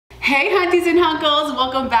Hey hunties and hunkles,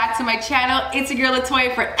 welcome back to my channel. It's your girl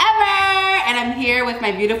Latoya Forever, and I'm here with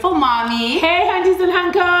my beautiful mommy. Hey hunties and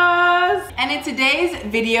hunkles! And in today's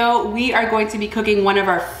video, we are going to be cooking one of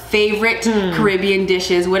our favorite Caribbean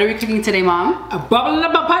dishes. What are we cooking today, Mom? A bubbling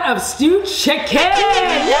up a pot of stewed chicken!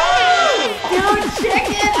 Yes! Stewed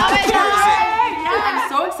chicken! Oh my God! I'm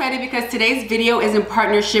so excited because today's video is in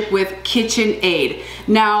partnership with KitchenAid.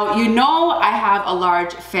 Now, you know I have a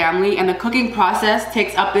large family and the cooking process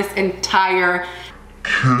takes up this entire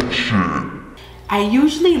kitchen. I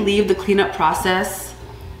usually leave the cleanup process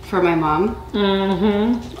for my mom. I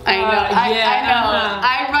know,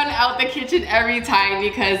 I run out the kitchen every time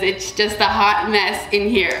because it's just a hot mess in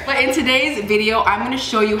here. But in today's video, I'm gonna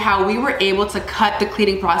show you how we were able to cut the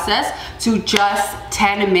cleaning process to just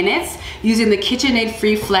 10 minutes using the KitchenAid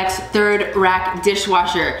Free Flex 3rd Rack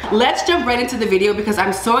dishwasher. Let's jump right into the video because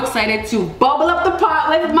I'm so excited to bubble up the pot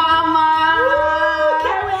with Mama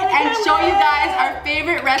and show you guys our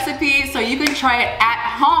favorite recipes so you can try it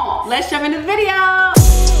at home. Let's jump into the video.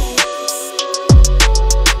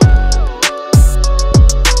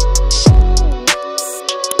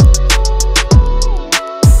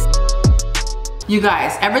 You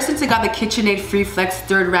guys, ever since I got the KitchenAid Free Flex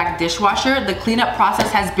 3rd Rack dishwasher, the cleanup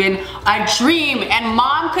process has been a dream, and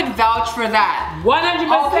Mom could vouch for that.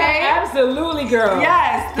 100%, okay? Absolutely, girl.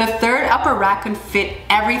 Yes, the third upper rack can fit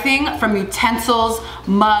everything from utensils,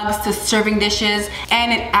 mugs, to serving dishes,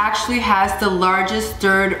 and it actually has the largest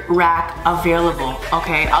 3rd rack available.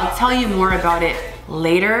 Okay, I'll tell you more about it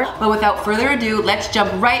later, but without further ado, let's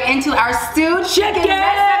jump right into our stewed chicken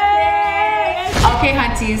recipe. Okay,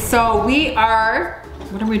 hunties, so we are,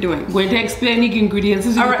 what are we doing? Going to explain the ingredients.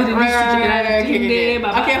 Okay, hold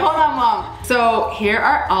on, Mom. So here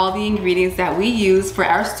are all the ingredients that we use for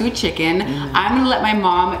our stewed chicken. I'm gonna let my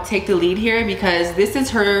mom take the lead here because this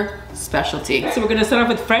is her specialty. So we're gonna start off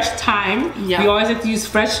with fresh thyme. Yeah. We always have to use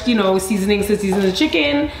fresh, seasonings to season the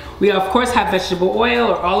chicken. We of course have vegetable oil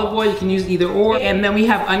or olive oil. You can use either or. And then we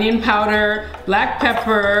have onion powder, black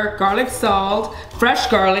pepper, garlic salt, fresh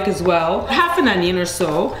garlic as well, half an onion or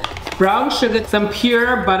so, brown sugar, some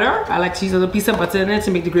pure butter. I like to use a little piece of butter in it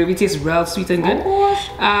to make the gravy taste real sweet and good.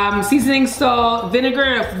 Seasoning salt,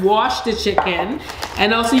 vinegar to wash the chicken.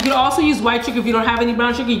 And also you could also use white sugar if you don't have any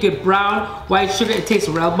brown sugar. You could brown white sugar. It tastes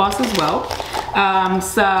real boss as well.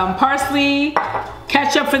 Some parsley,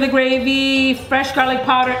 ketchup for the gravy, fresh garlic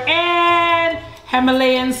powder, and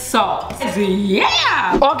Himalayan salt.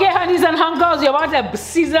 Yeah! Okay, honeys and hunkles, you want to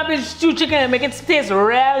season up your stewed chicken and make it taste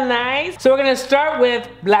real nice. So we're gonna start with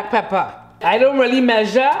black pepper. I don't really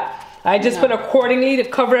measure. I just put accordingly to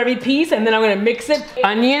cover every piece, and then I'm gonna mix it.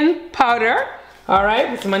 Onion powder. All right,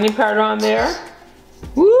 put some onion powder on there.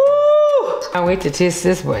 Woo! Can't wait to taste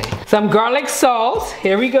this boy. Some garlic salt.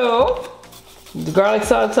 Here we go. The garlic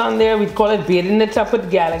salt's on there. We call it bathing the top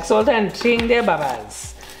with garlic salt and ching there, babas.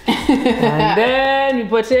 And then we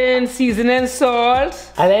put in seasoning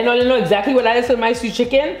salt. And then you know exactly what that is for my stewed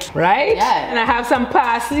chicken, right? Yeah. And I have some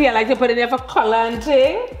parsley. I like to put it there for color and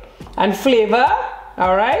thing and flavor.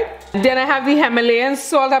 All right. And then I have the Himalayan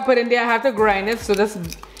salt I put in there. I have to grind it, so just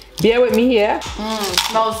bear with me here.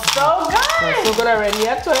 Smells so good. Smells so good already,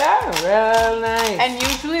 yeah, so yeah, real nice. And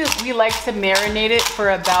usually we like to marinate it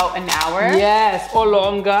for about an hour. Yes, or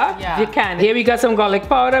longer, if you can. Here we got some garlic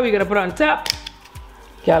powder we're gonna put on top.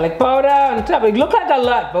 Garlic powder on top. It looks like a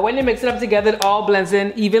lot, but when you mix it up together, it all blends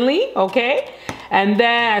in evenly, okay? And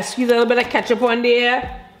then I squeeze a little bit of ketchup on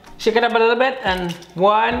there, shake it up a little bit, and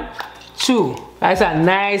 1, 2. That's a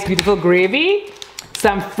nice, beautiful gravy.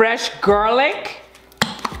 Some fresh garlic,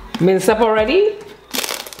 minced up already.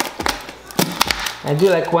 I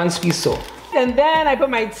do like 1 squeeze so. And then I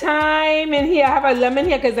put my thyme in here. I have a lemon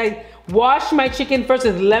here because I wash my chicken first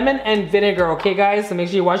with lemon and vinegar, okay guys? So make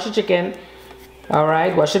sure you wash your chicken. All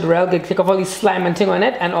right, wash it real good. Take off all the slime and thing on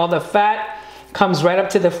it, and all the fat comes right up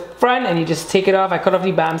to the front, and you just take it off. I cut off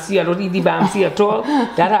the bamsi. I don't eat the bamsi at all.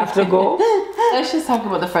 That have to go. Let's just talk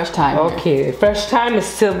about the fresh thyme. Okay, fresh thyme is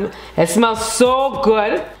still, it smells so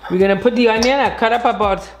good. We're gonna put the onion. I cut up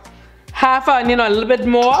about half an onion or a little bit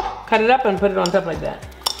more. Cut it up and put it on top like that.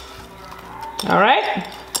 All right.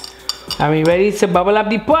 Are we ready to bubble up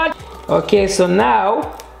the pot? Okay, so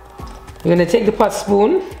now we're gonna take the pot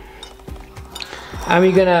spoon and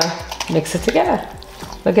we're gonna mix it together.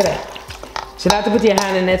 Look at that. So you don't have to put your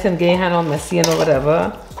hand in it and get your hand all messy and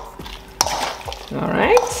whatever. All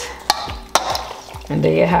right. And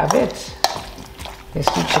there you have it. Your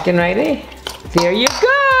stewed chicken right there. There you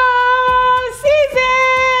go.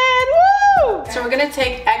 Season. Woo! So we're gonna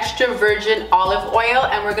take extra virgin olive oil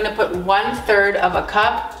and we're gonna put 1/3 of a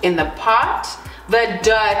cup in the pot. the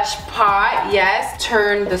Dutch pot. Yes,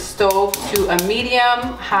 turn the stove to a medium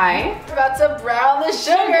high. We're about to brown the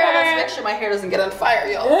sugar. Let's make sure my hair doesn't get on fire,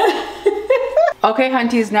 y'all. Okay,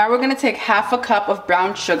 hunties, now we're gonna take half a cup of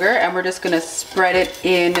brown sugar and we're just gonna spread it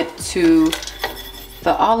into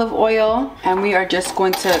the olive oil, and we are just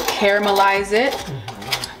going to caramelize it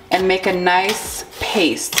and make a nice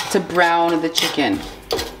paste to brown the chicken.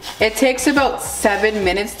 It takes about 7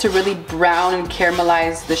 minutes to really brown and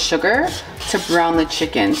caramelize the sugar to brown the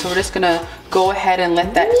chicken. So we're just gonna go ahead and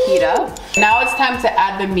let that heat up. Now it's time to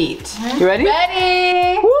add the meat. You ready?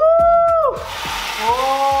 Ready! Woo!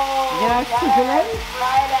 Oh, yes,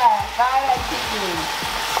 fry that chicken.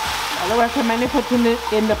 I recommend you put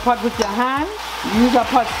in the pot with your hand. Use a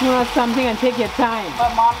pot spoon or something and take your time.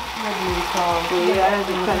 But mom's ready, so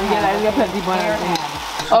plenty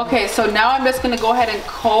more. Okay, so now I'm just gonna go ahead and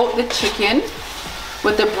coat the chicken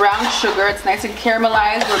with the brown sugar. It's nice and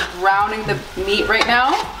caramelized. We're browning the meat right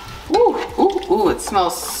now. Ooh, ooh, ooh, it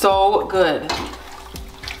smells so good.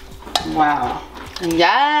 Wow.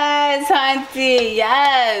 Yes, auntie,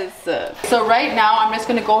 yes. So right now I'm just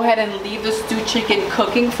gonna go ahead and leave the stewed chicken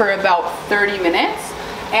cooking for about 30 minutes.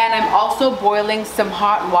 And I'm also boiling some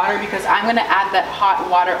hot water because I'm gonna add that hot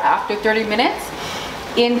water after 30 minutes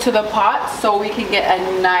into the pot so we can get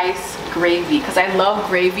a nice gravy, because I love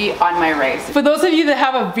gravy on my rice. For those of you that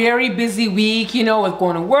have a very busy week, you know, with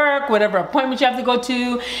going to work, whatever appointment you have to go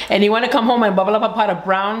to, and you want to come home and bubble up a pot of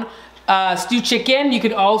brown stewed chicken, you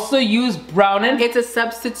could also use browning. It's a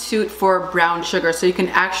substitute for brown sugar, so you can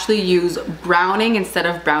actually use browning instead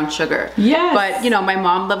of brown sugar. Yes. But you know, my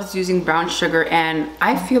mom loves using brown sugar, and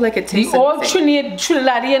I feel like it tastes the old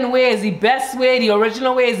Trinidadian way is the best way. The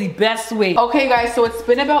original way is the best way. Okay, guys, so it's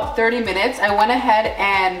been about 30 minutes. I went ahead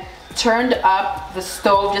and turned up the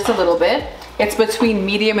stove just a little bit. It's between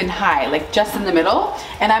medium and high, like just in the middle.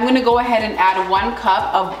 And I'm gonna go ahead and add 1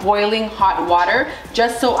 cup of boiling hot water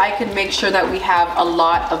just so I can make sure that we have a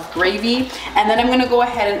lot of gravy. And then I'm gonna go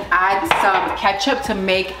ahead and add some ketchup to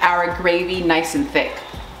make our gravy nice and thick.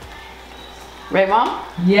 Right, Mom?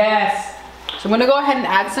 Yes. So I'm gonna go ahead and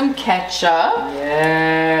add some ketchup.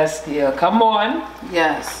 Yes, yeah, come on.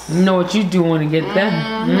 Yes. You know what you're doing to get that.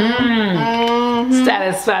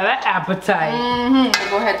 Satisfy that appetite.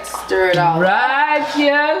 Go ahead and stir it all. Right,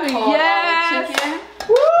 yeah, yes.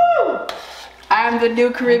 Woo! I'm the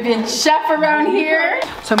new Caribbean chef around here.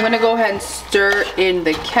 So I'm gonna go ahead and stir in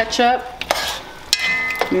the ketchup.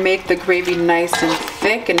 Make the gravy nice and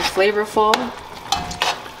thick and flavorful.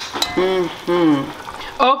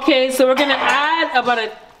 Okay, so we're gonna add about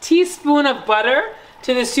a teaspoon of butter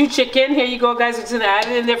to the stewed chicken. Here you go, guys. We're just gonna add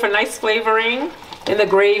it in there for nice flavoring in the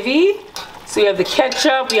gravy. So you have the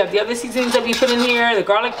ketchup, we have the other seasonings that we put in here, the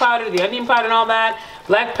garlic powder, the onion powder and all that,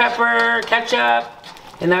 black pepper, ketchup,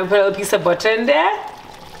 and now we put a little piece of butter in there.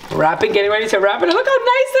 Wrap it, getting ready to wrap it. Look how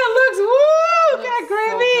nice that looks. Woo! Look at that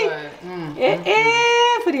gravy.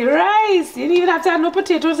 For the rice. You didn't even have to add no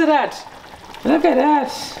potatoes to that. Look at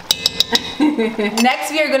that.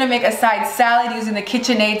 Next, we are gonna make a side salad using the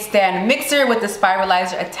KitchenAid stand mixer with the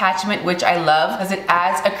spiralizer attachment, which I love because it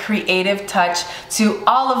adds a creative touch to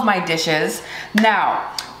all of my dishes. Now,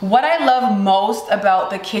 what I love most about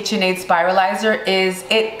the KitchenAid spiralizer is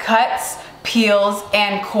it cuts, peels,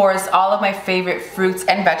 and cores all of my favorite fruits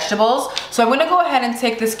and vegetables. So I'm gonna go ahead and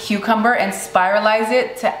take this cucumber and spiralize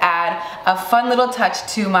it to add a fun little touch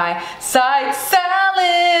to my side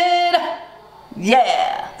salad.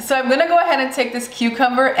 Yeah! So I'm gonna go ahead and take this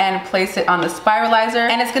cucumber and place it on the spiralizer,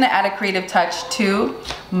 and it's gonna add a creative touch to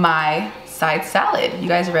my side salad. You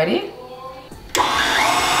guys ready?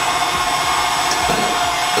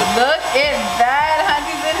 Look at that,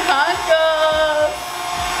 hunties and hunkles!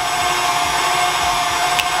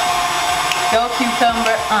 Go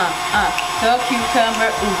cucumber, go cucumber,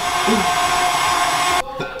 ooh, ooh.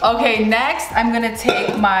 Okay, next I'm gonna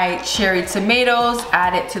take my cherry tomatoes,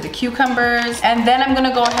 add it to the cucumbers, and then I'm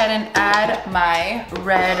gonna go ahead and add my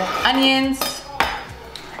red onions.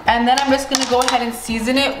 And then I'm just gonna go ahead and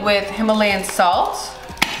season it with Himalayan salt.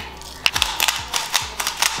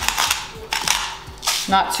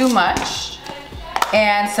 Not too much.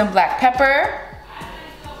 And some black pepper.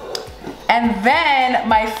 And then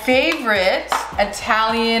my favorite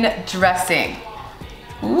Italian dressing.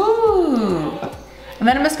 Ooh. And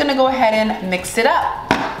then I'm just gonna go ahead and mix it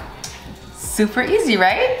up. Super easy,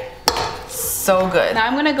 right? So good. Now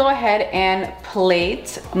I'm gonna go ahead and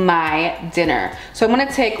plate my dinner. So I'm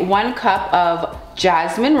gonna take 1 cup of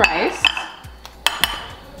jasmine rice.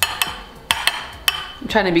 I'm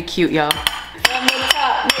trying to be cute, y'all. From the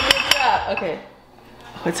top, make it drop. Okay.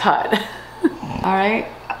 Oh, it's hot. All right,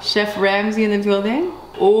 Chef Ramsay in the building.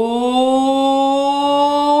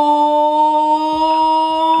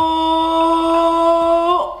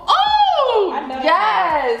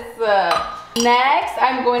 Yes. Next,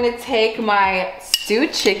 I'm going to take my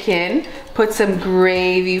stewed chicken, put some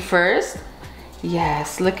gravy first.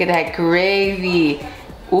 Yes, look at that gravy.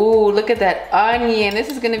 Ooh, look at that onion. This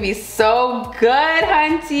is gonna be so good,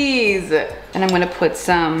 hunties. And I'm gonna put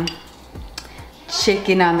some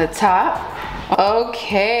chicken on the top.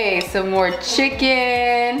 Okay, some more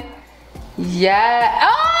chicken. Yeah.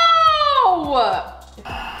 Oh!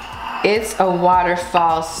 It's a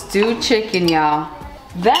waterfall stewed chicken, y'all.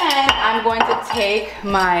 Then I'm going to take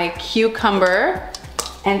my cucumber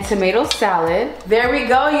and tomato salad. There we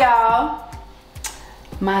go, y'all.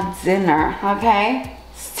 My dinner, okay?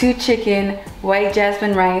 Stewed chicken, white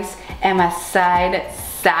jasmine rice, and my side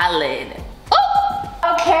salad.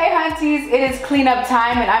 Okay, hunties, it is cleanup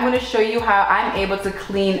time, and I'm gonna show you how I'm able to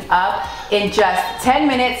clean up in just 10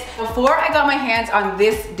 minutes. Before I got my hands on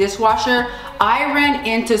this dishwasher, I ran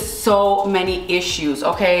into so many issues,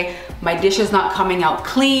 okay? My dishes not coming out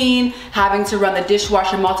clean, having to run the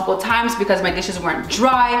dishwasher multiple times because my dishes weren't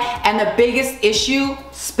dry, and the biggest issue,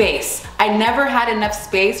 space. I never had enough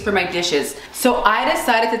space for my dishes. So I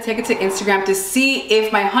decided to take it to Instagram to see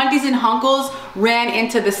if my hunties and hunkles ran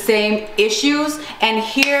into the same issues, and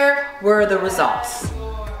here were the results.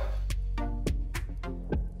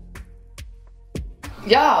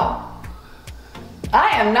 Y'all, I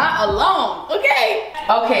am not alone, okay?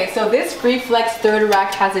 Okay, so this Free Flex third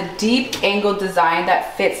rack has a deep angle design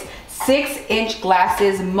that fits 6-inch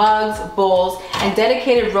glasses, mugs, bowls, and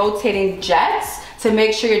dedicated rotating jets to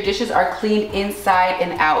make sure your dishes are clean inside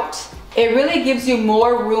and out. It really gives you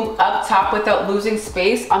more room up top without losing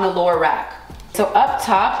space on the lower rack. So up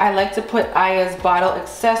top, I like to put Aya's bottle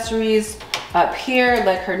accessories up here,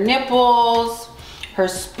 like her nipples, her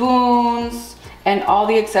spoons, and all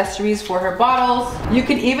the accessories for her bottles. You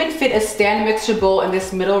could even fit a stand mixer bowl in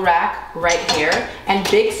this middle rack right here, and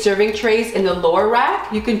big serving trays in the lower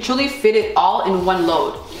rack. You can truly fit it all in one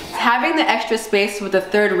load. Having the extra space with the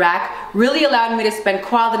third rack really allowed me to spend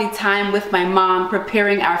quality time with my mom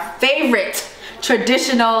preparing our favorite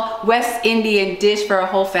traditional West Indian dish for our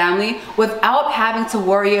whole family without having to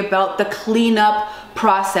worry about the cleanup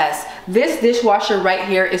process. This dishwasher right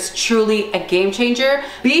here is truly a game changer.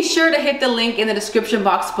 Be sure to hit the link in the description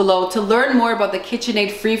box below to learn more about the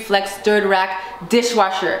KitchenAid Free Flex third rack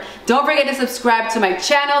dishwasher. Don't forget to subscribe to my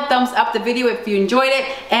channel, thumbs up the video if you enjoyed it,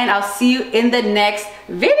 and I'll see you in the next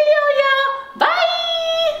video, y'all. Bye!